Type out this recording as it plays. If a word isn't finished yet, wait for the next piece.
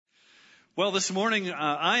Well, this morning,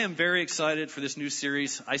 I am very excited for this new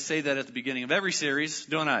series. I say that at the beginning of every series,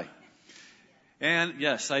 don't I? And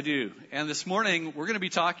yes, I do. And this morning, we're going to be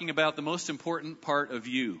talking about the most important part of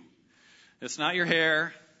you. It's not your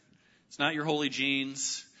hair. It's not your holy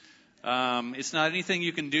jeans. It's not anything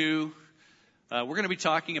you can do. We're going to be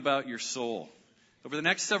talking about your soul. Over the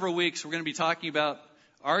next several weeks, we're going to be talking about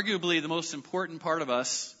arguably the most important part of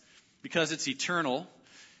us because it's eternal.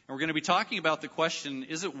 And we're going to be talking about the question,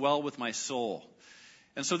 is it well with my soul?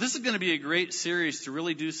 And so this is going to be a great series to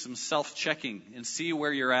really do some self-checking and see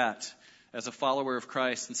where you're at as a follower of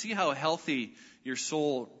Christ and see how healthy your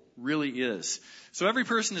soul really is. So every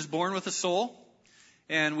person is born with a soul,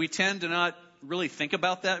 and we tend to not really think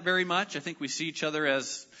about that very much. I think we see each other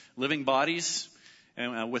as living bodies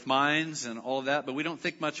and with minds and all of that, but we don't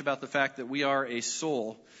think much about the fact that we are a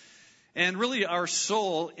soul. And really our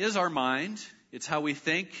soul is our mind. It's how we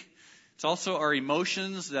think. It's also our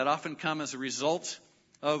emotions that often come as a result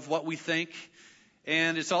of what we think.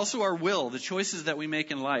 And it's also our will, the choices that we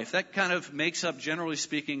make in life. That kind of makes up, generally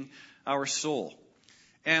speaking, our soul.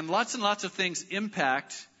 And lots of things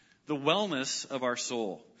impact the wellness of our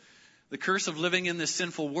soul. The curse of living in this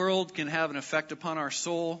sinful world can have an effect upon our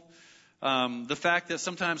soul. The fact that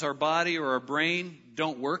sometimes our body or our brain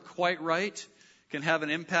don't work quite right can have an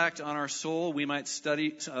impact on our soul. We might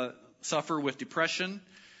suffer with depression.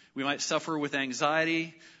 We might suffer with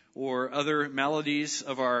anxiety or other maladies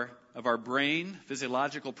of our brain,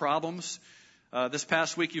 physiological problems. This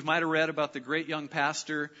past week, you might have read about the great young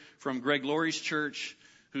pastor from Greg Laurie's church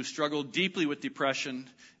who struggled deeply with depression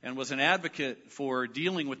and was an advocate for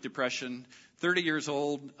dealing with depression. 30 years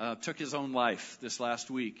old, took his own life this last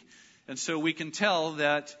week. And so we can tell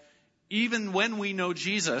that even when we know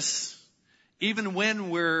Jesus, even when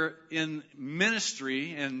we're in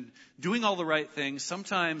ministry and doing all the right things,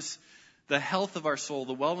 sometimes the health of our soul,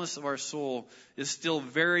 the wellness of our soul is still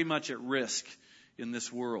very much at risk in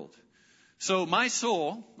this world. So my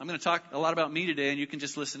soul, I'm going to talk a lot about me today, and you can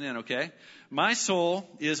just listen in, okay? My soul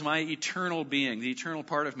is my eternal being, the eternal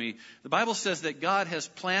part of me. The Bible says that God has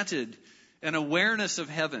planted an awareness of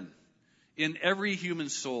heaven in every human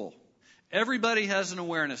soul. Everybody has an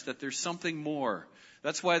awareness that there's something more.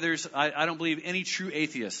 That's why I don't believe any true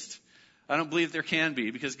atheist. I don't believe there can be,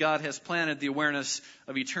 because God has planted the awareness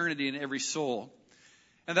of eternity in every soul.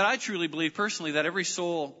 And that I truly believe personally that every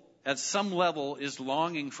soul at some level is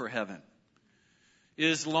longing for heaven,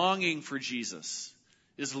 is longing for Jesus,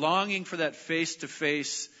 is longing for that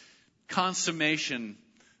face-to-face consummation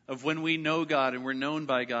of when we know God and we're known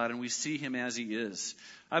by God and we see Him as He is.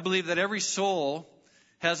 I believe that every soul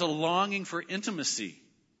has a longing for intimacy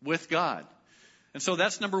with God. And so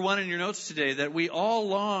that's number one in your notes today, that we all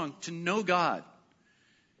long to know God.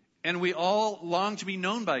 And we all long to be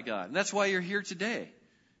known by God. And that's why you're here today.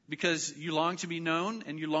 Because you long to be known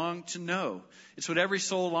and you long to know. It's what every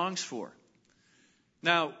soul longs for.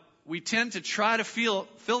 Now, we tend to try to fill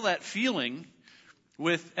that feeling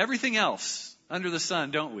with everything else under the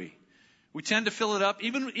sun, don't we? We tend to fill it up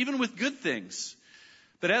even with good things.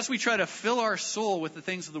 But as we try to fill our soul with the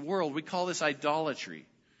things of the world, we call this idolatry.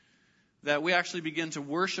 That we actually begin to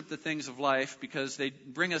worship the things of life because they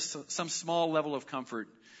bring us some small level of comfort,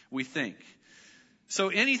 we think. So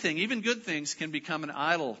anything, even good things, can become an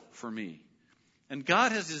idol for me. And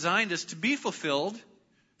God has designed us to be fulfilled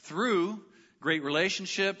through great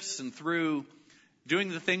relationships and through doing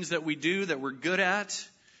the things that we do that we're good at.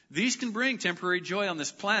 These can bring temporary joy on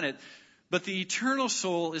this planet, but the eternal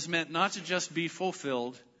soul is meant not to just be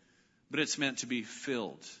fulfilled, but it's meant to be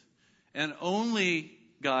filled. And only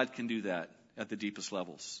God can do that at the deepest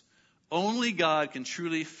levels. Only God can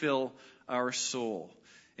truly fill our soul.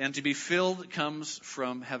 And to be filled comes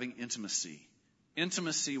from having intimacy.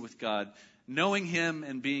 Intimacy with God, knowing Him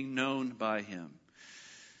and being known by Him.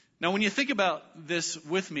 Now, when you think about this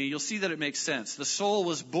with me, you'll see that it makes sense. The soul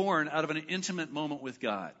was born out of an intimate moment with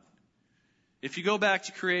God. If you go back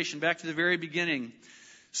to creation, back to the very beginning,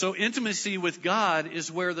 so intimacy with God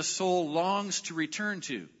is where the soul longs to return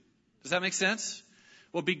to. Does that make sense?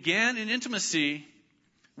 What began in intimacy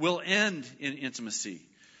will end in intimacy.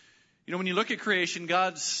 You know, when you look at creation,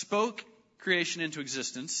 God spoke creation into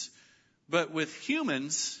existence, but with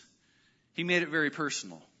humans, He made it very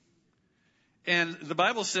personal. And the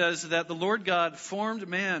Bible says that the Lord God formed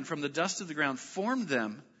man from the dust of the ground, formed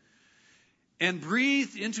them, and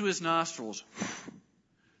breathed into his nostrils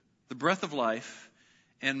the breath of life,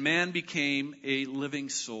 and man became a living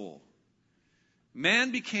soul.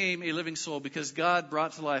 Man became a living soul because God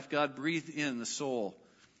brought to life, God breathed in the soul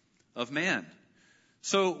of man.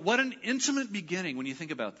 So what an intimate beginning when you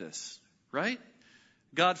think about this, right?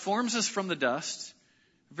 God forms us from the dust,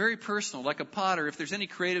 Very personal, like a potter. If there's any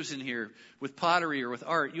creatives in here with pottery or with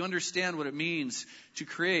art, you understand what it means to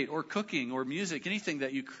create, or cooking or music, anything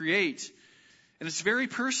that you create. And it's very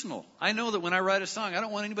personal. I know that when I write a song, I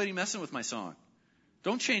don't want anybody messing with my song.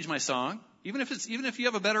 Don't change my song. Even if you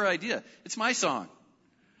have a better idea, it's my song.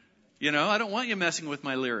 I don't want you messing with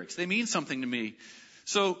my lyrics. They mean something to me.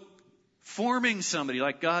 So forming somebody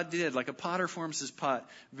like God did, like a potter forms his pot,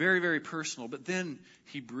 very, very personal. But then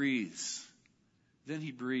he breathes.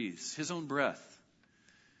 His own breath.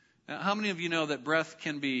 Now, how many of you know that breath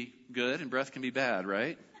can be good and breath can be bad,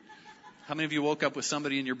 right? How many of you woke up with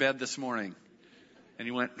somebody in your bed this morning and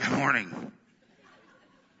you went, "Good morning"?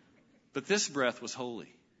 But this breath was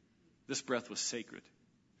holy. This breath was sacred.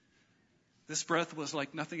 This breath was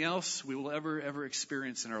like nothing else we will ever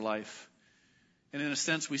experience in our life. And in a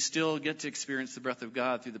sense, we still get to experience the breath of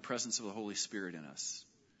God through the presence of the Holy Spirit in us.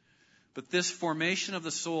 But this formation of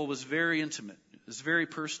the soul was very intimate. It was very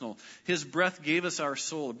personal. His breath gave us our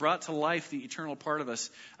soul. It brought to life the eternal part of us,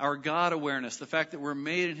 our God awareness, the fact that we're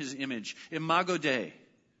made in his image. Imago Dei.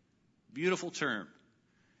 Beautiful term.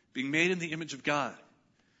 Being made in the image of God.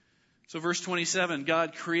 So verse 27,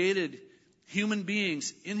 God created human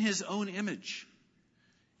beings in his own image.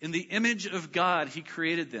 In the image of God, he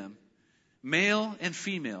created them. Male and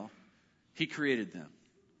female, he created them.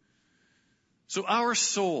 So our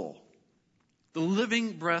soul, the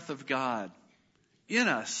living breath of God in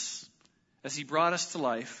us, as he brought us to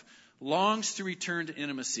life, longs to return to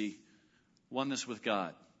intimacy, oneness with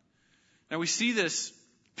God. Now we see this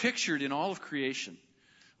pictured in all of creation.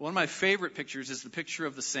 One of my favorite pictures is the picture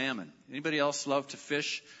of the salmon. Anybody else love to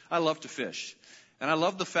fish? I love to fish. And I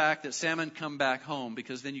love the fact that salmon come back home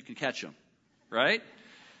because then you can catch them, right?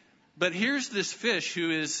 But here's this fish who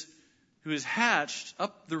is hatched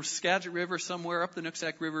up the Skagit River somewhere, up the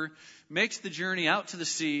Nooksack River, makes the journey out to the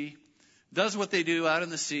sea, does what they do out in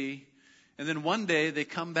the sea, and then one day they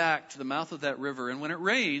come back to the mouth of that river. And when it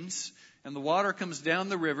rains and the water comes down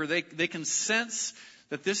the river, they can sense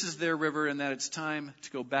that this is their river and that it's time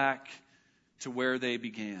to go back to where they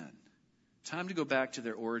began. Time to go back to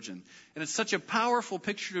their origin. And it's such a powerful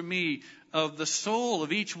picture to me of the soul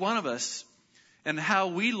of each one of us and how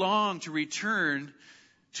we long to return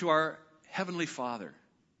to our Heavenly Father.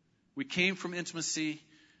 We came from intimacy.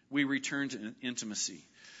 We return to intimacy.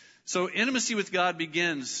 So intimacy with God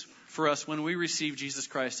begins for us when we receive Jesus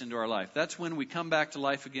Christ into our life. That's when we come back to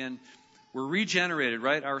life again. We're regenerated,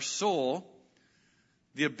 right? Our soul,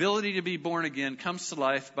 the ability to be born again, comes to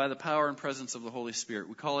life by the power and presence of the Holy Spirit.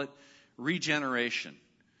 We call it regeneration.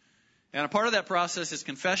 And a part of that process is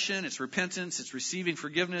confession, it's repentance, it's receiving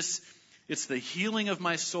forgiveness, it's the healing of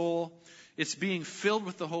my soul, it's being filled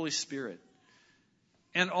with the Holy Spirit.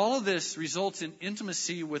 And all of this results in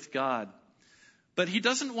intimacy with God. But he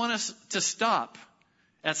doesn't want us to stop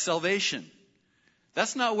at salvation.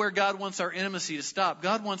 That's not where God wants our intimacy to stop.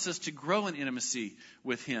 God wants us to grow in intimacy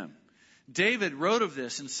with him. David wrote of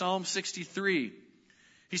this in Psalm 63.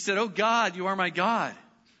 He said, "Oh God, you are my God.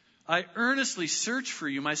 I earnestly search for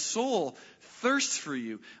you. My soul thirsts for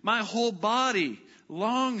you. My whole body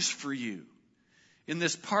longs for you in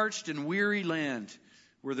this parched and weary land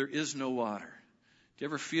where there is no water." Do you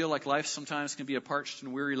ever feel like life sometimes can be a parched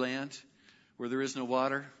and weary land where there is no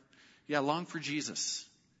water? Yeah, long for Jesus.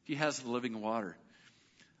 He has the living water.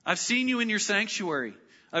 "I've seen you in your sanctuary.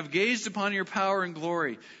 I've gazed upon your power and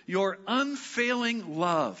glory, your unfailing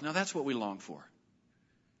love." Now that's what we long for.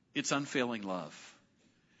 It's unfailing love.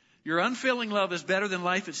 Your unfailing love is better than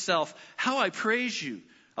life itself. How I praise you.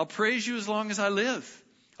 I'll praise you as long as I live.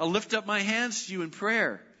 I'll lift up my hands to you in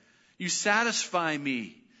prayer. You satisfy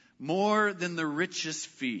me more than the richest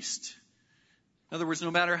feast. In other words,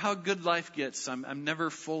 no matter how good life gets, I'm never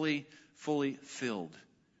fully filled.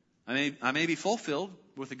 I may be fulfilled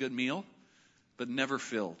with a good meal, but never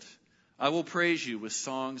filled. I will praise you with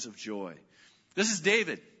songs of joy. This is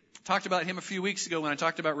David. Talked about him a few weeks ago when I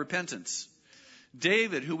talked about repentance.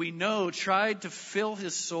 David, who we know tried to fill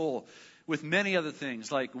his soul with many other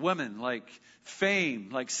things, like women, like fame,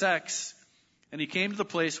 like sex. And he came to the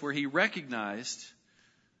place where he recognized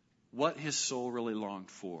what his soul really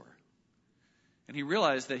longed for. And he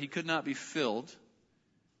realized that he could not be filled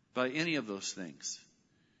by any of those things.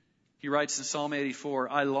 He writes in Psalm 84,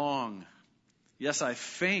 "I long, yes, I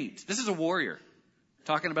faint." This is a warrior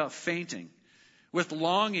talking about fainting. "With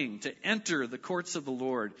longing to enter the courts of the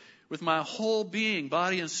Lord. With my whole being,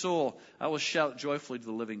 body and soul, I will shout joyfully to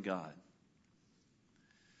the living God."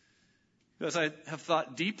 As I have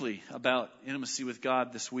thought deeply about intimacy with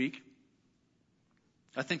God this week,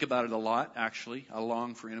 I think about it a lot, actually. I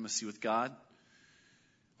long for intimacy with God.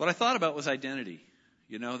 What I thought about was identity.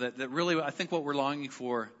 That really, I think what we're longing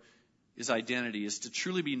for is identity, is to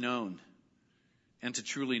truly be known and to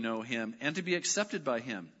truly know Him and to be accepted by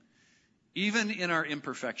Him, even in our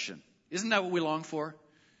imperfection. Isn't that what we long for?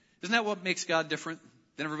 Isn't that what makes God different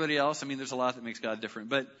than everybody else? I mean, there's a lot that makes God different,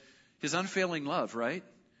 but His unfailing love, right?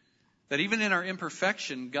 That even in our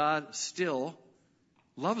imperfection, God still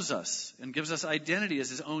loves us and gives us identity as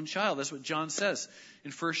His own child. That's what John says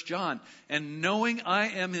in 1 John. And knowing I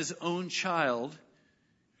am His own child,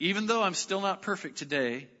 even though I'm still not perfect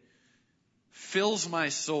today, fills my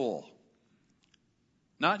soul.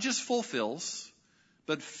 Not just fulfills,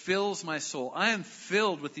 but fills my soul. I am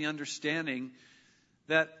filled with the understanding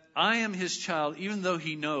that I am His child, even though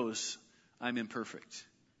He knows I'm imperfect.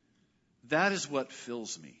 That is what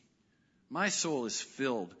fills me. My soul is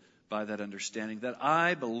filled by that understanding that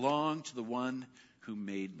I belong to the one who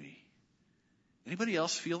made me. Anybody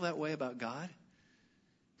else feel that way about God?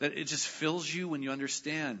 That it just fills you when you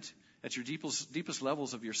understand at your deepest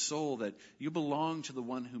levels of your soul that you belong to the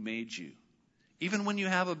one who made you. Even when you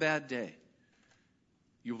have a bad day,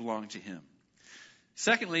 you belong to Him.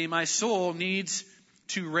 Secondly, my soul needs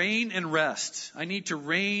to reign and rest. I need to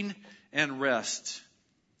reign and rest.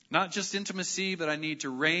 Not just intimacy, but I need to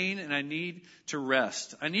reign and I need to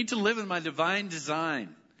rest. I need to live in my divine design.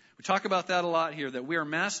 We talk about that a lot here, that we are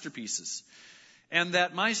masterpieces. And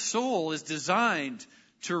that my soul is designed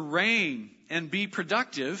to reign and be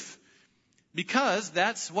productive because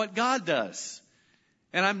that's what God does.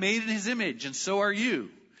 And I'm made in His image, and so are you.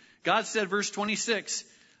 God said, verse 26,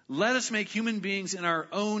 let us make human beings in our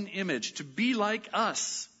own image, to be like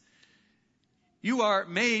us. You are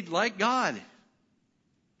made like God.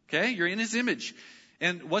 Okay, you're in His image.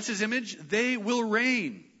 And what's His image? They will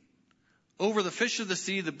reign over the fish of the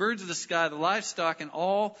sea, the birds of the sky, the livestock, and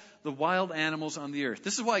all the wild animals on the earth.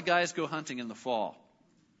 This is why guys go hunting in the fall.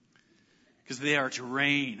 Because they are to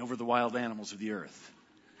reign over the wild animals of the earth.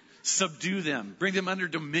 Subdue them. Bring them under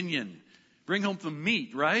dominion. Bring home the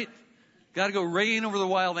meat, right? Got to go reign over the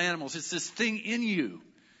wild animals. It's this thing in you.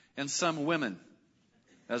 And some women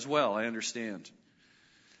as well, I understand.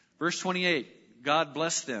 Verse 28. God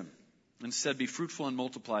blessed them and said, be fruitful and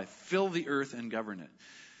multiply, fill the earth and govern it.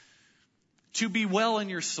 To be well in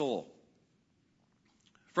your soul.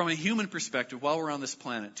 From a human perspective, while we're on this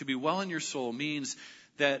planet, to be well in your soul means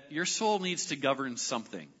that your soul needs to govern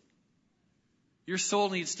something. Your soul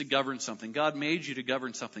needs to govern something. God made you to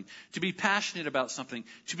govern something, to be passionate about something,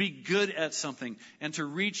 to be good at something, and to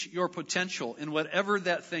reach your potential in whatever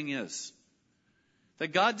that thing is.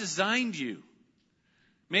 That God designed you.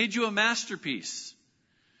 Made you a masterpiece.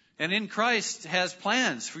 And in Christ has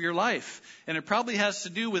plans for your life. And it probably has to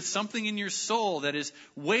do with something in your soul that is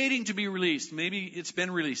waiting to be released. Maybe it's been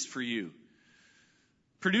released for you.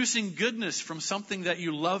 Producing goodness from something that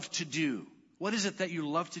you love to do. What is it that you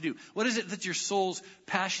love to do? What is it that your soul's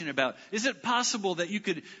passionate about? Is it possible that you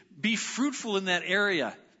could be fruitful in that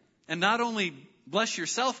area and not only bless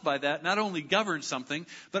yourself by that, not only govern something,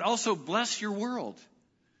 but also bless your world?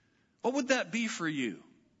 What would that be for you?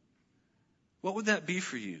 What would that be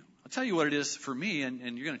for you? I'll tell you what it is for me, and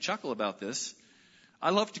you're going to chuckle about this.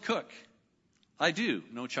 I love to cook. I do.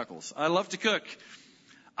 No chuckles. I love to cook.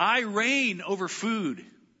 I reign over food.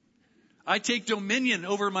 I take dominion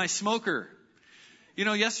over my smoker.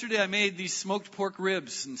 Yesterday I made these smoked pork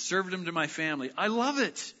ribs and served them to my family. I love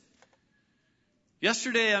it.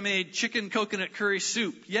 Yesterday I made chicken coconut curry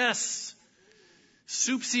soup. Yes.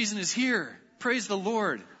 Soup season is here. Praise the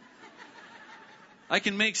Lord. I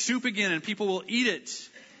can make soup again and people will eat it.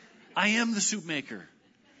 I am the soup maker.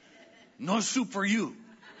 No soup for you.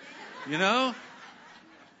 And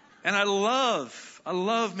I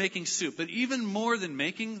love making soup. But even more than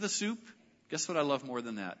making the soup, guess what I love more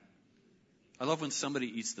than that? I love when somebody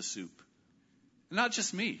eats the soup. Not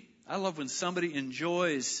just me. I love when somebody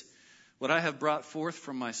enjoys what I have brought forth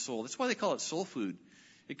from my soul. That's why they call it soul food.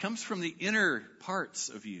 It comes from the inner parts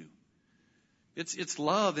of you. It's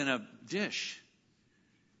love in a dish.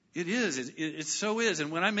 It is. It so is.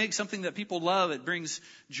 And when I make something that people love, it brings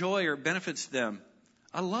joy or benefits them.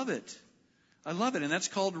 I love it. I love it. And that's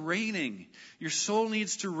called reigning. Your soul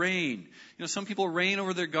needs to reign. Some people reign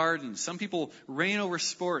over their gardens. Some people reign over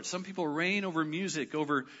sports. Some people reign over music,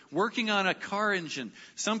 over working on a car engine.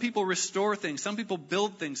 Some people restore things. Some people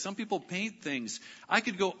build things. Some people paint things. I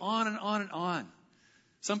could go on and on and on.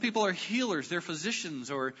 Some people are healers. They're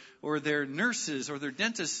physicians or they're nurses or they're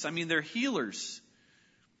dentists. They're healers.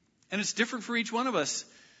 And it's different for each one of us.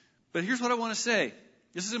 But here's what I want to say.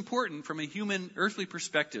 This is important from a human, earthly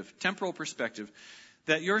perspective, temporal perspective,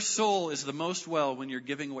 that your soul is the most well when you're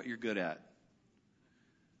giving what you're good at.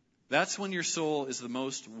 That's when your soul is the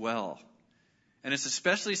most well. And it's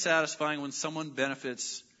especially satisfying when someone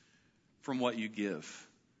benefits from what you give.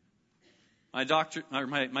 My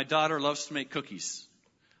daughter loves to make cookies.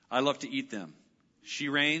 I love to eat them. She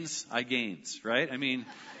reigns, I gains, right? I mean,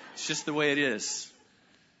 it's just the way it is.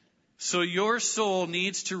 So your soul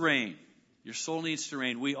needs to reign. Your soul needs to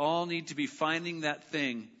reign. We all need to be finding that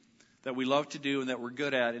thing that we love to do and that we're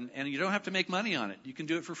good at. And you don't have to make money on it. You can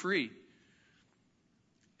do it for free.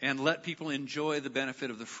 And let people enjoy the benefit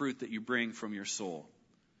of the fruit that you bring from your soul.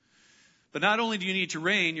 But not only do you need to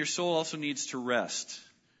reign, your soul also needs to rest.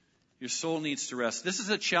 Your soul needs to rest. This is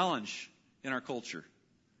a challenge in our culture.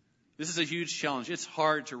 This is a huge challenge. It's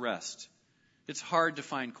hard to rest. It's hard to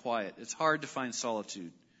find quiet. It's hard to find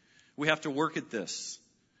solitude. We have to work at this.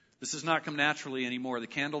 This does not come naturally anymore. The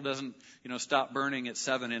candle doesn't, stop burning at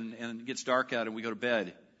 7 and it gets dark out and we go to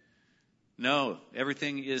bed. No,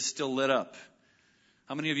 everything is still lit up.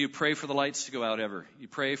 How many of you pray for the lights to go out ever? You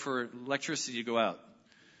pray for electricity to go out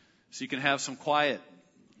so you can have some quiet.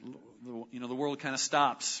 The world kind of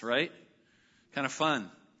stops, right? Kind of fun.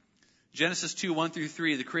 Genesis 2, 1 through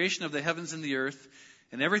 3, the creation of the heavens and the earth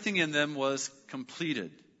and everything in them was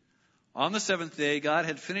completed. On the seventh day, God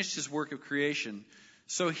had finished his work of creation,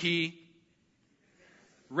 so he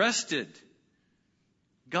rested.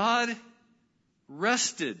 God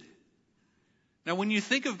rested. Now, when you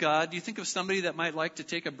think of God, do you think of somebody that might like to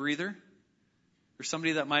take a breather? Or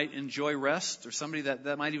somebody that might enjoy rest? Or somebody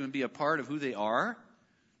that might even be a part of who they are?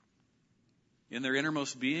 In their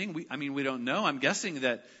innermost being? We don't know. I'm guessing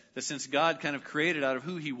that since God kind of created out of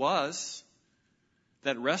who he was,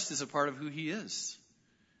 that rest is a part of who he is.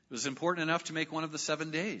 It was important enough to make one of the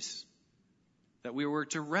 7 days. That we were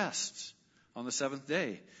to rest on the seventh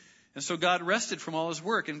day. And so God rested from all his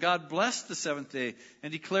work. And God blessed the seventh day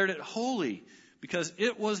and declared it holy, because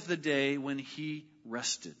it was the day when he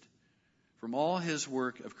rested from all his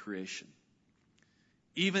work of creation.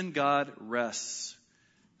 Even God rests.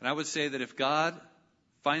 And I would say that if God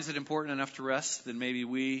finds it important enough to rest, then maybe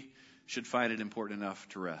we should find it important enough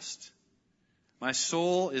to rest. My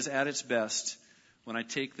soul is at its best when I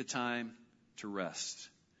take the time to rest.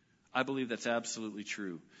 I believe that's absolutely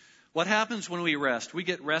true. What happens when we rest? We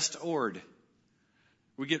get restored.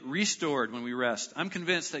 We get restored when we rest. I'm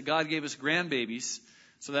convinced that God gave us grandbabies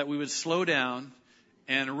so that we would slow down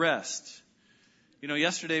and rest.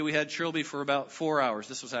 Yesterday we had Trilby for about 4 hours.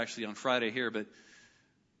 This was actually on Friday here, but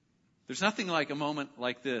there's nothing like a moment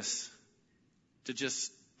like this to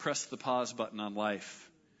just press the pause button on life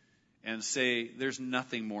and say, there's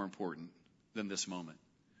nothing more important than this moment.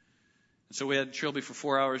 And so we had Trilby for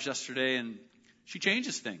 4 hours yesterday, and she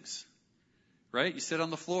changes things, right? You sit on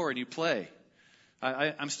the floor and you play.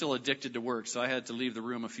 I'm still addicted to work, so I had to leave the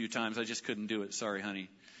room a few times. I just couldn't do it. Sorry, honey.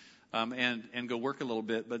 And go work a little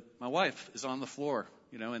bit. But my wife is on the floor,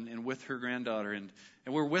 and with her granddaughter, and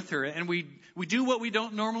we're with her, and we do what we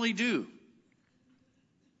don't normally do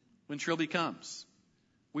when Trilby comes.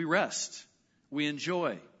 We rest. We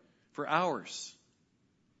enjoy for hours.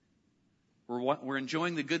 We're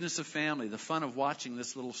enjoying the goodness of family, the fun of watching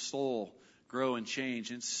this little soul grow and change.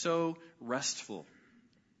 And it's so restful.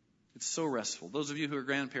 It's so restful. Those of you who are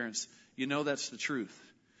grandparents, you know that's the truth.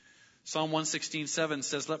 Psalm 116:7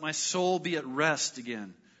 says, "Let my soul be at rest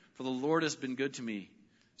again, for the Lord has been good to me."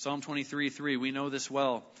 Psalm 23:3, we know this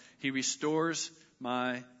well. He restores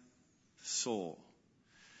my soul.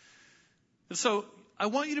 And so I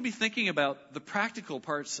want you to be thinking about the practical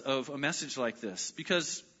parts of a message like this,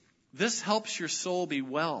 because this helps your soul be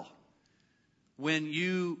well when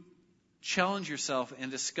you challenge yourself and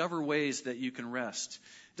discover ways that you can rest.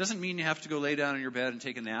 It doesn't mean you have to go lay down in your bed and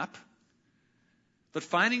take a nap, but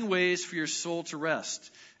finding ways for your soul to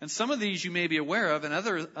rest. And some of these you may be aware of, and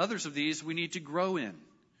others of these we need to grow in.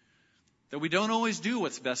 That we don't always do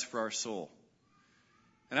what's best for our soul.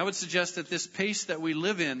 And I would suggest that this pace that we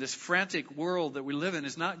live in, this frantic world that we live in,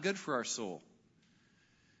 is not good for our soul.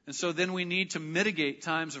 And so then we need to mitigate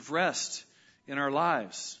times of rest in our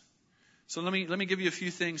lives. So let me give you a few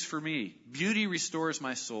things for me. Beauty restores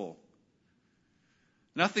my soul.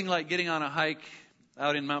 Nothing like getting on a hike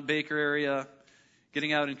out in Mount Baker area,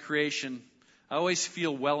 getting out in creation. I always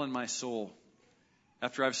feel well in my soul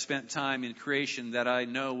after I've spent time in creation that I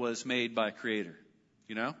know was made by a Creator.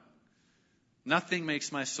 Nothing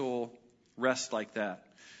makes my soul rest like that.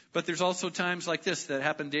 But there's also times like this that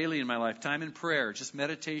happen daily in my life. Time in prayer, just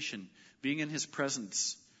meditation, being in His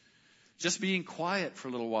presence. Just being quiet for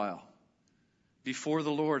a little while before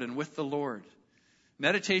the Lord and with the Lord.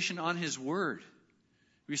 Meditation on His Word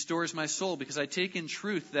restores my soul because I take in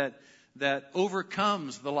truth that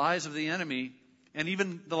overcomes the lies of the enemy and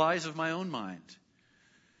even the lies of my own mind.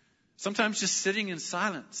 Sometimes just sitting in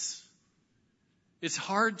silence It's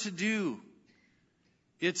hard to do.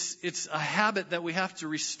 It's a habit that we have to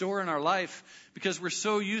restore in our life because we're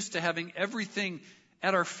so used to having everything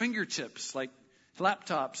at our fingertips, like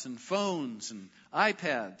laptops and phones and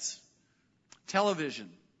iPads, television.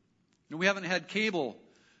 And we haven't had cable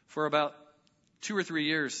for about 2 or 3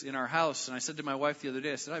 years in our house. And I said to my wife the other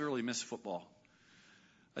day, I said, I really miss football.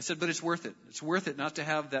 I said, but it's worth it. It's worth it not to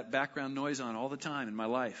have that background noise on all the time in my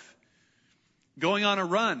life. Going on a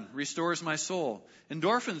run restores my soul.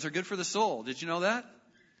 Endorphins are good for the soul. Did you know that?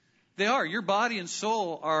 They are. Your body and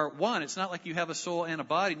soul are one. It's not like you have a soul and a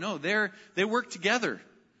body. No, they work together.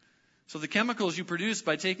 So the chemicals you produce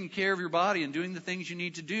by taking care of your body and doing the things you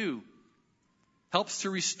need to do helps to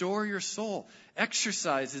restore your soul.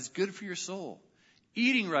 Exercise is good for your soul.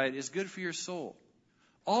 Eating right is good for your soul.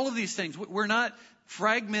 All of these things. We're not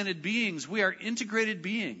fragmented beings. We are integrated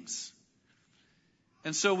beings.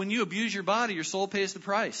 And so when you abuse your body, your soul pays the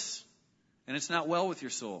price. And it's not well with your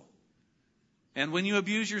soul. And when you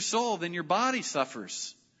abuse your soul, then your body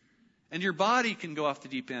suffers. And your body can go off the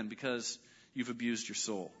deep end because you've abused your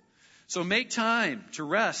soul. So make time to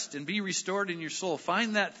rest and be restored in your soul.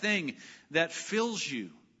 Find that thing that fills you.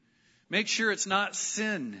 Make sure it's not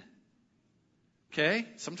sin. Okay?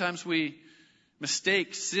 Sometimes we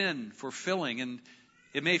mistake sin for filling, and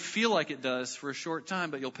it may feel like it does for a short time,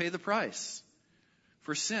 but you'll pay the price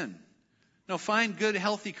for sin. No, find good,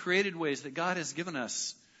 healthy, created ways that God has given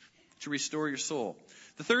us to restore your soul.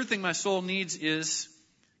 The third thing my soul needs is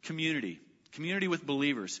community. Community with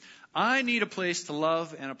believers. I need a place to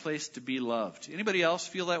love and a place to be loved. Anybody else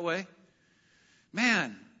feel that way?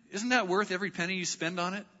 Man, isn't that worth every penny you spend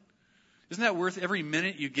on it? Isn't that worth every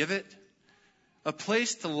minute you give it? A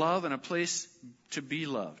place to love and a place to be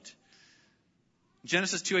loved.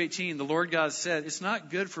 Genesis 2:18, the Lord God said, it's not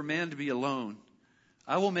good for man to be alone.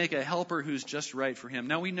 I will make a helper who's just right for him.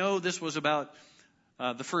 Now we know this was about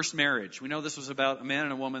the first marriage. We know this was about a man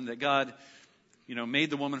and a woman, that God, made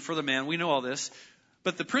the woman for the man. We know all this.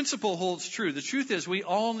 But the principle holds true. The truth is we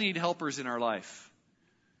all need helpers in our life.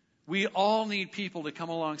 We all need people to come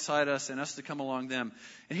alongside us and us to come along them.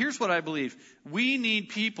 And here's what I believe. We need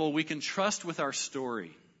people we can trust with our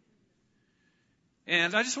story.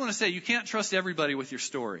 And I just want to say, you can't trust everybody with your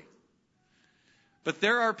story. But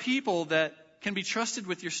there are people that can be trusted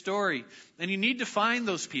with your story. And you need to find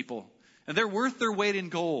those people. And they're worth their weight in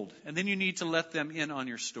gold. And then you need to let them in on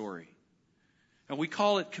your story. And we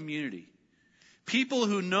call it community. People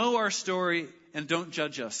who know our story and don't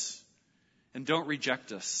judge us. And don't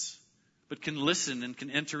reject us. But can listen and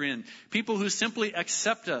can enter in. People who simply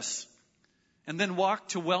accept us. And then walk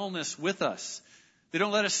to wellness with us. They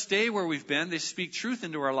don't let us stay where we've been. They speak truth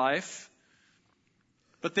into our life.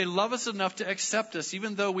 But they love us enough to accept us,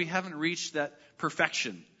 even though we haven't reached that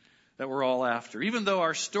perfection that we're all after. Even though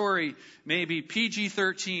our story may be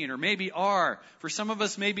PG-13 or maybe R, for some of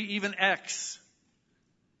us maybe even X.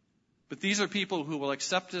 But these are people who will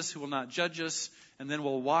accept us, who will not judge us, and then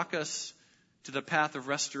will walk us to the path of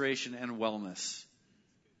restoration and wellness.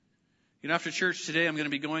 After church today, I'm going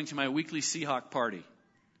to be going to my weekly Seahawk party.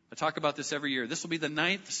 I talk about this every year. This will be the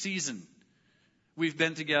 9th season we've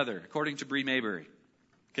been together, according to Bree Mayberry.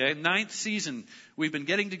 Okay, 9th season. We've been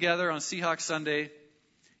getting together on Seahawk Sunday,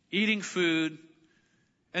 eating food,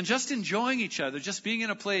 and just enjoying each other, just being in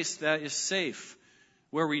a place that is safe,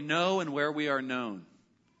 where we know and where we are known.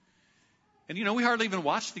 And we hardly even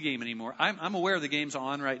watch the game anymore. I'm aware the game's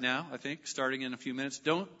on right now, I think, starting in a few minutes.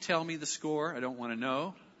 Don't tell me the score. I don't want to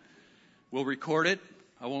know. We'll record it.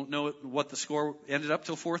 I won't know what the score ended up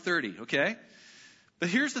till 4:30, okay? But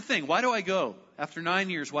here's the thing. Why do I go? After 9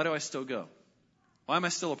 years, why do I still go? Why am I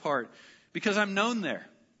still a part? Because I'm known there.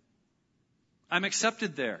 I'm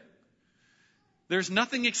accepted there. There's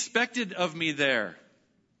nothing expected of me there.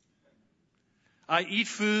 I eat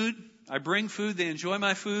food. I bring food. They enjoy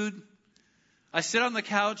my food. I sit on the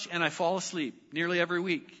couch and I fall asleep nearly every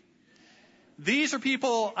week. These are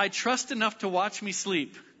people I trust enough to watch me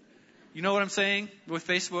sleep. You know what I'm saying with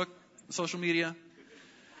Facebook, social media?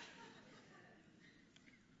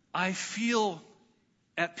 I feel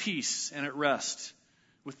at peace and at rest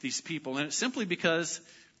with these people. And it's simply because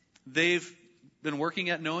they've been working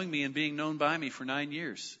at knowing me and being known by me for 9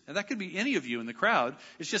 years. And that could be any of you in the crowd.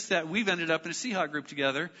 It's just that we've ended up in a Seahawk group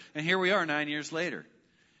together, and here we are 9 years later.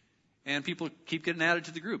 And people keep getting added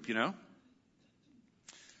to the group,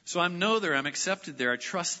 So I'm there, I'm accepted there, I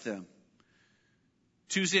trust them.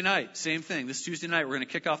 Tuesday night, same thing. This Tuesday night, we're going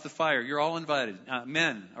to kick off the fire. You're all invited.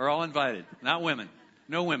 Men are all invited, not women.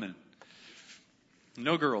 No women.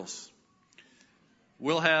 No girls.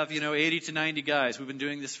 We'll have, 80 to 90 guys. We've been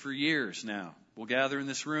doing this for years now. We'll gather in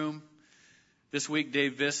this room. This week,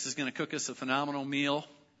 Dave Viss is going to cook us a phenomenal meal,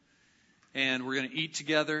 and we're going to eat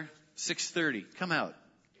together. 6:30. Come out.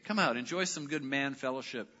 Come out. Enjoy some good man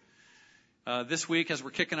fellowship. This week, as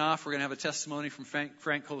we're kicking off, we're going to have a testimony from Frank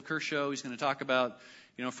Colacursho. He's going to talk about,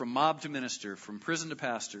 from mob to minister, from prison to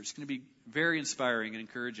pastor. It's going to be very inspiring and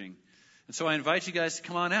encouraging. And so I invite you guys to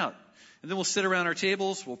come on out. And then we'll sit around our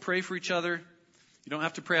tables. We'll pray for each other. You don't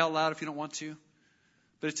have to pray out loud if you don't want to.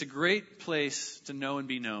 But it's a great place to know and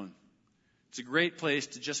be known. It's a great place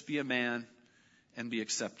to just be a man and be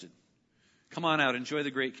accepted. Come on out. Enjoy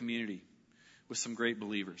the great community with some great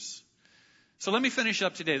believers. So let me finish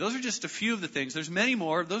up today. Those are just a few of the things. There's many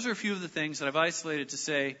more. Those are a few of the things that I've isolated to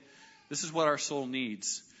say this is what our soul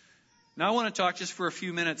needs. Now I want to talk just for a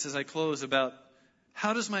few minutes as I close about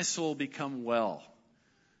how does my soul become well?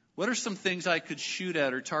 What are some things I could shoot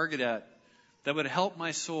at or target at that would help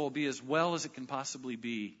my soul be as well as it can possibly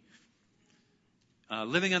be?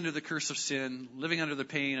 Living under the curse of sin, living under the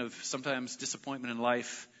pain of sometimes disappointment in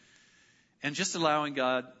life, and just allowing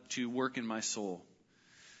God to work in my soul.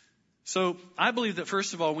 So I believe that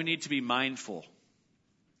first of all, we need to be mindful.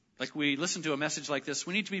 Like we listen to a message like this,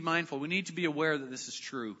 we need to be mindful. We need to be aware that this is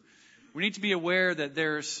true. We need to be aware that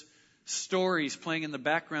there's stories playing in the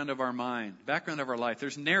background of our mind, background of our life.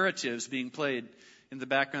 There's narratives being played in the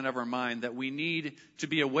background of our mind that we need to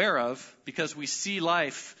be aware of because we see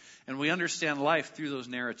life and we understand life through those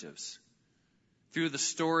narratives, through the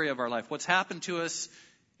story of our life. What's happened to us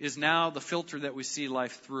is now the filter that we see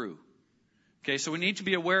life through. Okay, so we need to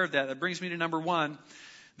be aware of that. That brings me to number one,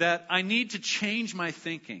 that I need to change my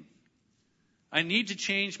thinking. I need to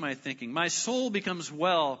change my thinking. My soul becomes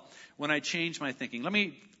well when I change my thinking. Let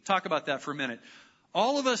me talk about that for a minute.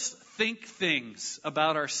 All of us think things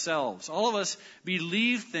about ourselves. All of us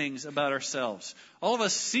believe things about ourselves. All of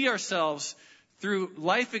us see ourselves through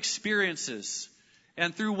life experiences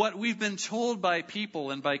and through what we've been told by people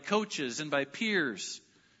and by coaches and by peers.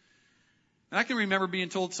 And I can remember being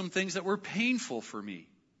told some things that were painful for me.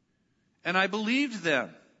 And I believed them.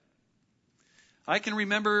 I can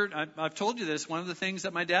remember, I've told you this, one of the things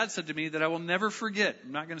that my dad said to me that I will never forget.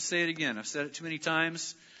 I'm not going to say it again. I've said it too many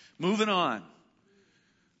times. Moving on.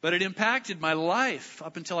 But it impacted my life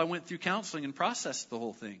up until I went through counseling and processed the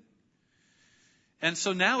whole thing. And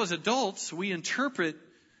so now as adults, we interpret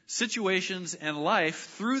situations and life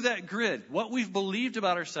through that grid. What we've believed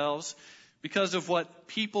about ourselves because of what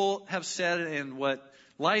people have said and what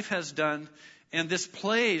life has done. And this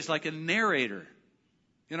plays like a narrator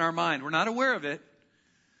in our mind. We're not aware of it,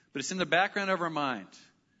 but it's in the background of our mind.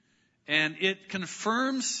 And it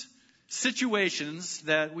confirms situations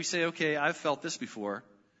that we say, okay, I've felt this before.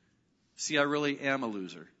 See, I really am a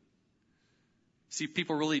loser. See,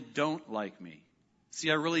 people really don't like me. See,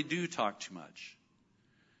 I really do talk too much.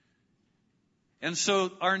 And so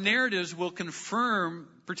our narratives will confirm,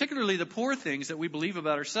 particularly the poor things that we believe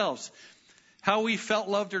about ourselves. How we felt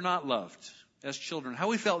loved or not loved as children. How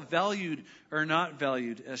we felt valued or not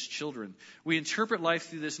valued as children. We interpret life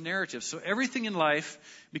through this narrative. So everything in life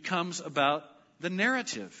becomes about the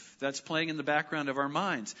narrative that's playing in the background of our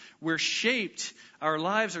minds. Our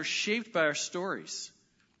lives are shaped by our stories.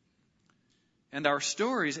 And our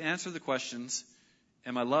stories answer the questions,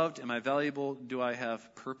 am I loved? Am I valuable? Do I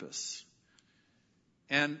have purpose?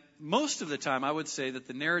 And most of the time, I would say that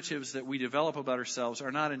the narratives that we develop about ourselves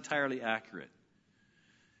are not entirely accurate.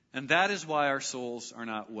 And that is why our souls are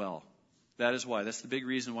not well. That is why. That's the big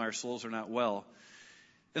reason why our souls are not well.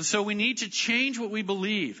 And so we need to change what we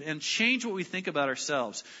believe and change what we think about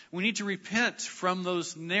ourselves. We need to repent from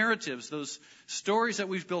those narratives, those stories that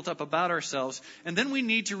we've built up about ourselves. And then we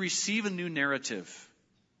need to receive a new narrative.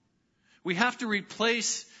 We have to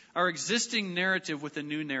replace our existing narrative with a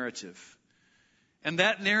new narrative. And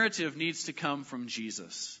that narrative needs to come from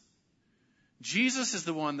Jesus. Jesus is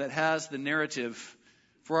the one that has the narrative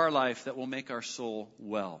for our life that will make our soul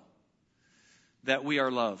well. That we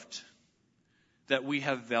are loved. That we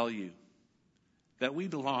have value. That we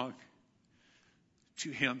belong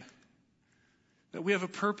to Him. That we have a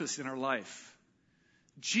purpose in our life.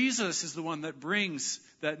 Jesus is the one that brings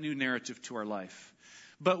that new narrative to our life.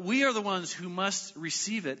 But we are the ones who must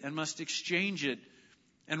receive it and must exchange it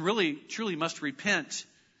and really, truly must repent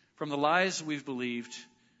from the lies we've believed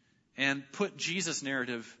and put Jesus'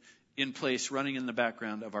 narrative in place, running in the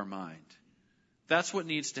background of our mind. That's what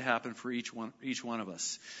needs to happen for each one of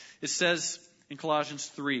us. It says in Colossians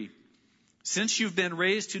 3, since you've been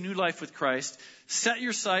raised to new life with Christ, set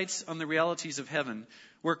your sights on the realities of heaven,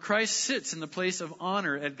 where Christ sits in the place of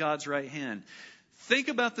honor at God's right hand. Think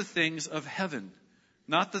about the things of heaven,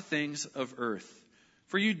 not the things of earth.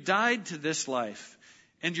 For you died to this life,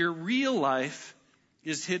 and your real life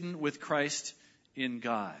is hidden with Christ in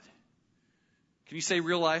God. Can you say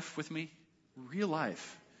real life with me? Real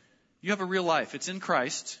life. You have a real life. It's in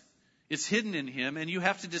Christ. It's hidden in Him, and you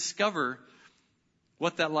have to discover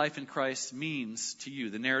what that life in Christ means to you,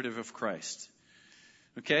 the narrative of Christ.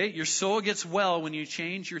 Okay? Your soul gets well when you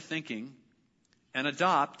change your thinking and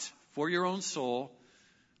adopt for your own soul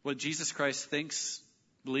what Jesus Christ thinks,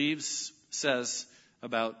 believes, says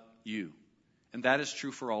about you. And that is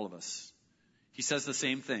true for all of us. He says the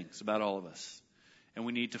same things about all of us. And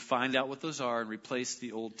we need to find out what those are and replace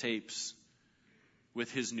the old tapes with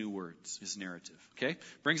His new words, His narrative. Okay?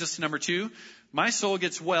 Brings us to number 2. My soul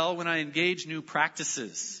gets well when I engage new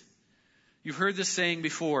practices. You've heard this saying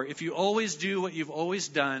before. If you always do what you've always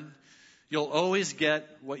done, you'll always get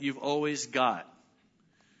what you've always got.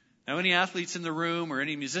 Now, any athletes in the room or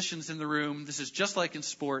any musicians in the room, this is just like in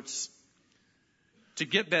sports. To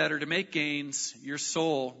get better, to make gains, your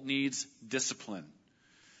soul needs discipline.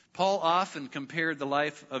 Paul often compared the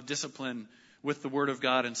life of discipline with the Word of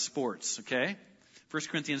God in sports, okay? 1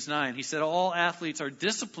 Corinthians 9, he said, all athletes are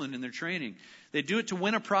disciplined in their training. They do it to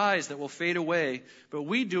win a prize that will fade away, but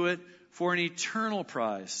we do it for an eternal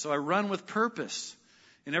prize. So I run with purpose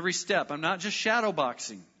in every step. I'm not just shadow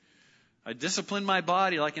boxing. I discipline my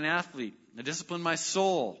body like an athlete. I discipline my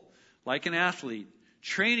soul like an athlete,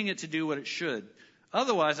 training it to do what it should.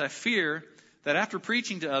 Otherwise, I fear that after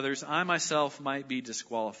preaching to others, I myself might be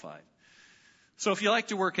disqualified. So if you like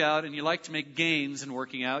to work out and you like to make gains in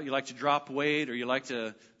working out, you like to drop weight or you like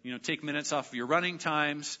to, take minutes off of your running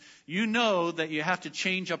times, you know that you have to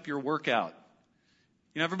change up your workout.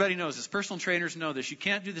 Everybody knows this. Personal trainers know this. You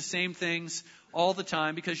can't do the same things all the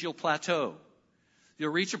time because you'll plateau.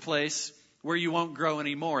 You'll reach a place where you won't grow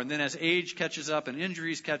anymore. And then as age catches up and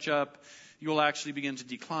injuries catch up, you'll actually begin to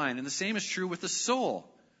decline. And the same is true with the soul.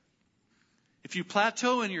 If you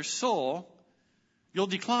plateau in your soul, you'll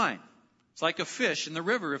decline. It's like a fish in the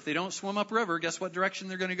river. If they don't swim upriver, guess what direction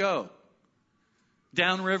they're going to go?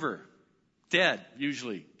 Downriver. Dead,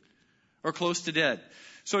 usually. Or close to dead.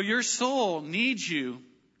 So your soul needs you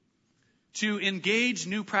to engage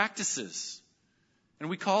new practices. And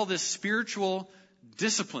we call this spiritual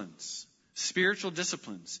disciplines. Spiritual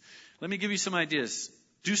disciplines. Let me give you some ideas.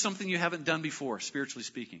 Do something you haven't done before, spiritually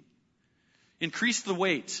speaking. Increase the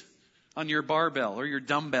weight on your barbell or your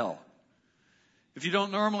dumbbell. If you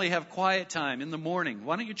don't normally have quiet time in the morning,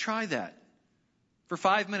 why don't you try that? For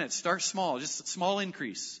 5 minutes, start small, just a small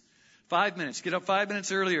increase. 5 minutes, get up 5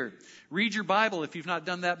 minutes earlier. Read your Bible if you've not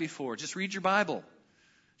done that before. Just read your Bible.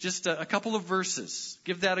 Just a couple of verses.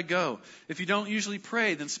 Give that a go. If you don't usually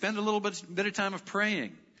pray, then spend a little bit of time of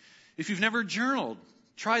praying. If you've never journaled,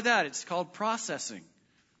 try that. It's called processing.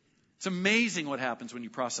 It's amazing what happens when you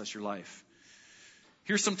process your life.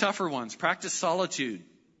 Here's some tougher ones. Practice solitude.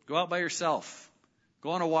 Go out by yourself. Go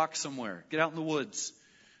on a walk somewhere. Get out in the woods.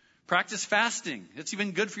 Practice fasting. It's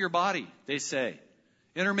even good for your body, they say.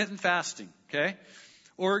 Intermittent fasting, okay?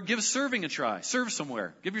 Or give serving a try. Serve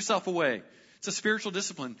somewhere. Give yourself away. It's a spiritual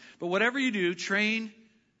discipline. But whatever you do, train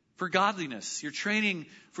for godliness. You're training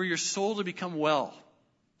for your soul to become well.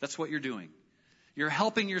 That's what you're doing. You're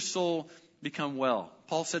helping your soul become well.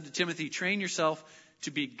 Paul said to Timothy, train yourself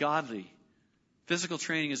to be godly. Physical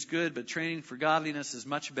training is good, but training for godliness is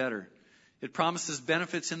much better. It promises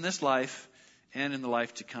benefits in this life and in the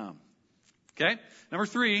life to come. Okay? Number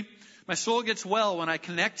 3, my soul gets well when I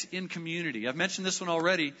connect in community. I've mentioned this one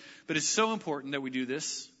already, but it's so important that we do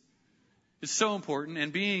this. It's so important.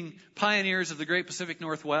 And being pioneers of the great Pacific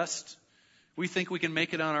Northwest, we think we can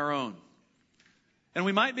make it on our own. And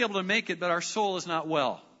we might be able to make it, but our soul is not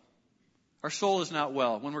well. Our soul is not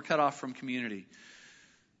well when we're cut off from community.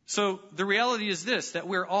 So the reality is this, that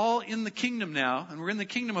we're all in the kingdom now, and we're in the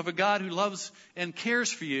kingdom of a God who loves and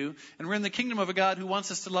cares for you, and we're in the kingdom of a God who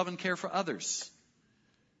wants us to love and care for others,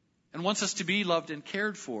 and wants us to be loved and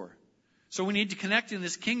cared for. So we need to connect in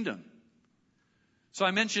this kingdom. So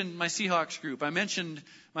I mentioned my Seahawks group. I mentioned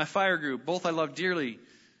my fire group. Both I love dearly.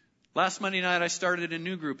 Last Monday night I started a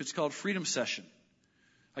new group. It's called Freedom Session.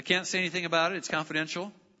 I can't say anything about it. It's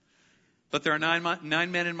confidential. But there are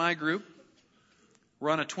nine men in my group. We're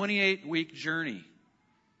on a 28-week journey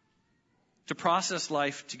to process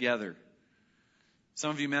life together. Some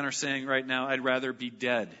of you men are saying right now, I'd rather be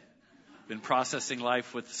dead than processing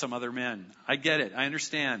life with some other men. I get it. I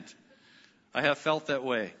understand. I have felt that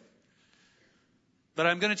way. But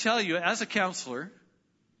I'm going to tell you, as a counselor,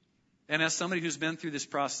 and as somebody who's been through this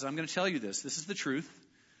process, I'm going to tell you this. This is the truth.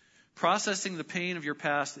 Processing the pain of your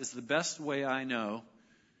past is the best way I know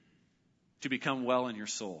to become well in your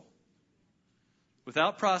soul.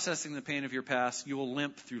 Without processing the pain of your past, you will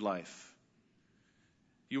limp through life.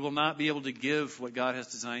 You will not be able to give what God has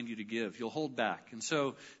designed you to give. You'll hold back. And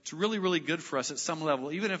so it's really, really good for us at some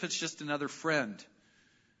level, even if it's just another friend,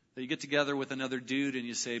 that you get together with another dude and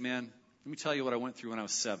you say, man, let me tell you what I went through when I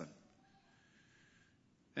was 7.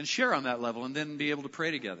 And share on that level and then be able to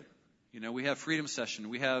pray together. We have Freedom Session.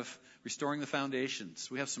 We have Restoring the Foundations.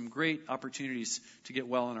 We have some great opportunities to get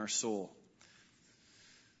well in our soul.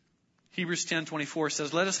 Hebrews 10:24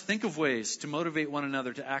 says, let us think of ways to motivate one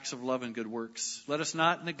another to acts of love and good works. Let us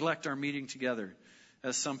not neglect our meeting together,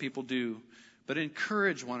 as some people do, but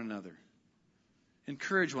encourage one another.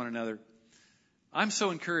 Encourage one another. I'm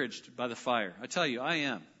so encouraged by the fire. I tell you, I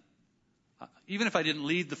am. Even if I didn't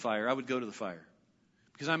lead the fire, I would go to the fire.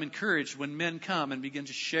 Because I'm encouraged when men come and begin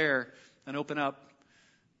to share and open up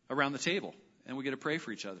around the table. And we get to pray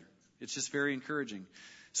for each other. It's just very encouraging.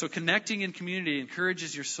 So connecting in community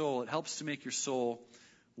encourages your soul. It helps to make your soul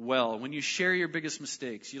well. When you share your biggest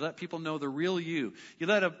mistakes, you let people know the real you. You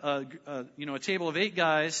let a table of 8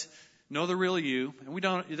 guys know the real you. And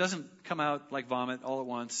it doesn't come out like vomit all at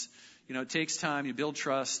once. It takes time. You build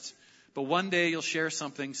trust. But one day you'll share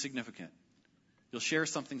something significant. You'll share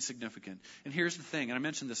something significant. And here's the thing, and I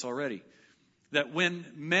mentioned this already, that when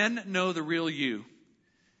men know the real you,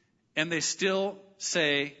 and they still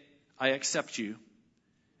say, I accept you,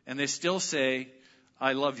 and they still say,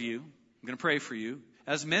 I love you, I'm going to pray for you.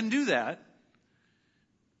 As men do that,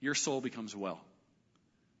 your soul becomes well.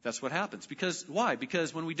 That's what happens. Why?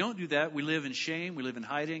 Because when we don't do that, we live in shame, we live in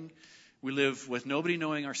hiding, we live with nobody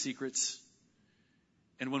knowing our secrets.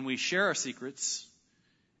 And when we share our secrets,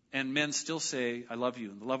 and men still say, I love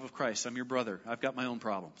you, in the love of Christ, I'm your brother, I've got my own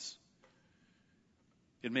problems,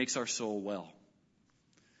 it makes our soul well.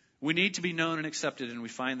 We need to be known and accepted, and we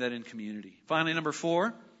find that in community. Finally, number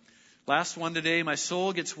 4, last one today, my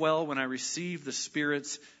soul gets well when I receive the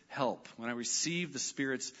Spirit's help. When I receive the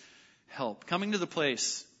Spirit's help. Coming to the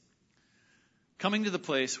place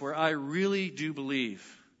where I really do believe,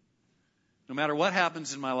 no matter what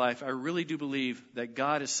happens in my life, I really do believe that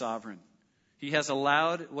God is sovereign. He has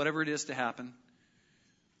allowed whatever it is to happen.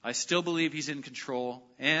 I still believe He's in control,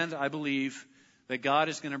 and I believe that God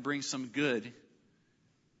is going to bring some good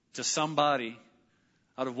to somebody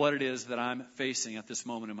out of what it is that I'm facing at this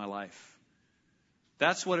moment in my life.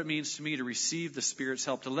 That's what it means to me to receive the Spirit's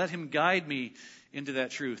help, to let Him guide me into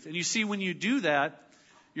that truth. And you see, when you do that,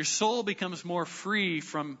 your soul becomes more free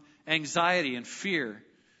from anxiety and fear.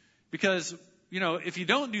 Because, if you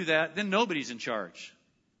don't do that, then nobody's in charge.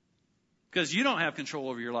 Because you don't have control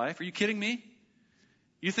over your life. Are you kidding me?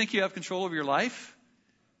 You think you have control over your life?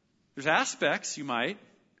 There's aspects you might.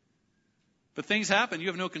 But things happen you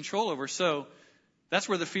have no control over. So that's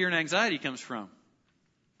where the fear and anxiety comes from.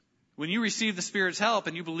 When you receive the Spirit's help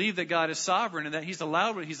and you believe that God is sovereign and that He's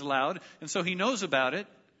allowed what He's allowed, and so He knows about it,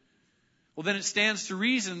 well, then it stands to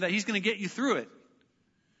reason that He's going to get you through it.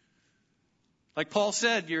 Like Paul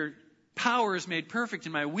said, your power is made perfect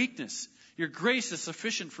in my weakness. Your grace is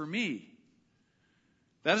sufficient for me.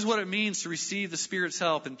 That is what it means to receive the Spirit's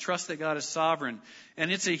help and trust that God is sovereign.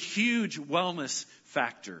 And it's a huge wellness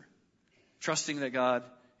factor, trusting that God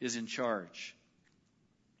is in charge.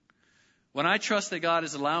 When I trust that God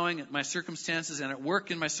is allowing my circumstances and at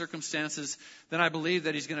work in my circumstances, then I believe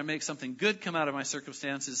that He's going to make something good come out of my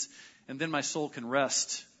circumstances, and then my soul can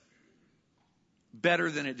rest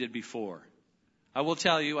better than it did before. I will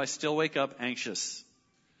tell you, I still wake up anxious.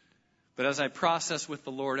 But as I process with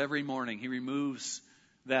the Lord every morning, He removes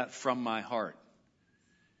that from my heart.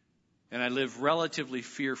 And I live relatively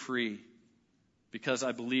fear-free because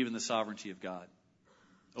I believe in the sovereignty of God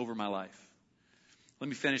over my life. Let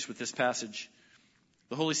me finish with this passage.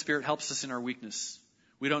 The Holy Spirit helps us in our weakness.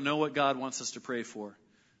 We don't know what God wants us to pray for.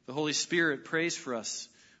 The Holy Spirit prays for us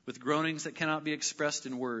with groanings that cannot be expressed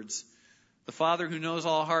in words. The Father who knows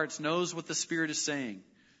all hearts knows what the Spirit is saying.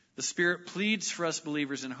 The Spirit pleads for us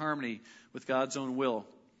believers in harmony with God's own will.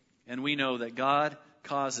 And we know that God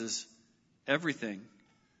causes everything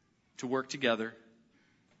to work together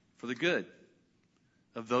for the good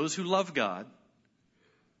of those who love God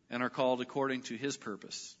and are called according to His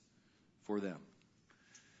purpose for them.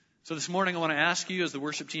 So this morning I want to ask you, as the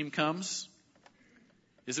worship team comes,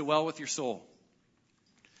 is it well with your soul?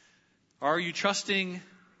 Are you trusting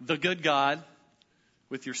the good God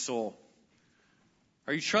with your soul?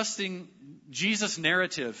 Are you trusting Jesus'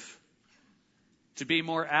 narrative to be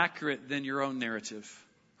more accurate than your own narrative?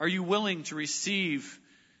 Are you willing to receive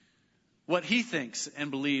what He thinks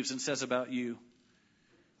and believes and says about you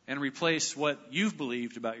and replace what you've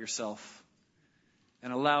believed about yourself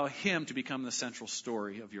and allow Him to become the central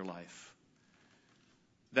story of your life?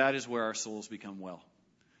 That is where our souls become well.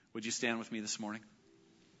 Would you stand with me this morning?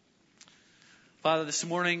 Father, this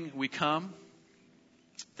morning we come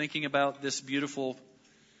thinking about this beautiful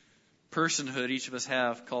personhood each of us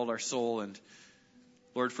have called our soul. And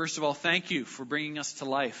Lord, first of all, thank you for bringing us to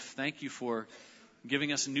life. Thank you for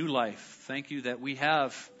giving us new life. Thank you that we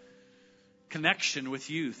have connection with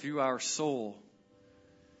you through our soul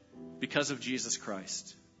because of Jesus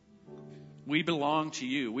Christ. We belong to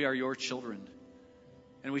you. We are your children.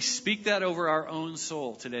 And we speak that over our own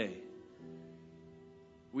soul today.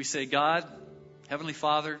 We say, God, Heavenly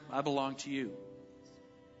Father, I belong to you.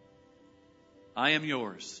 I am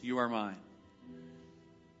yours. You are mine.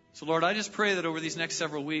 So, Lord, I just pray that over these next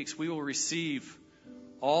several weeks, we will receive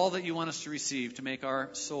all that you want us to receive to make our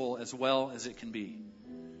soul as well as it can be.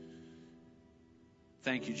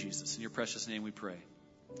 Thank you, Jesus. In your precious name we pray.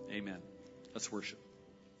 Amen. Let's worship.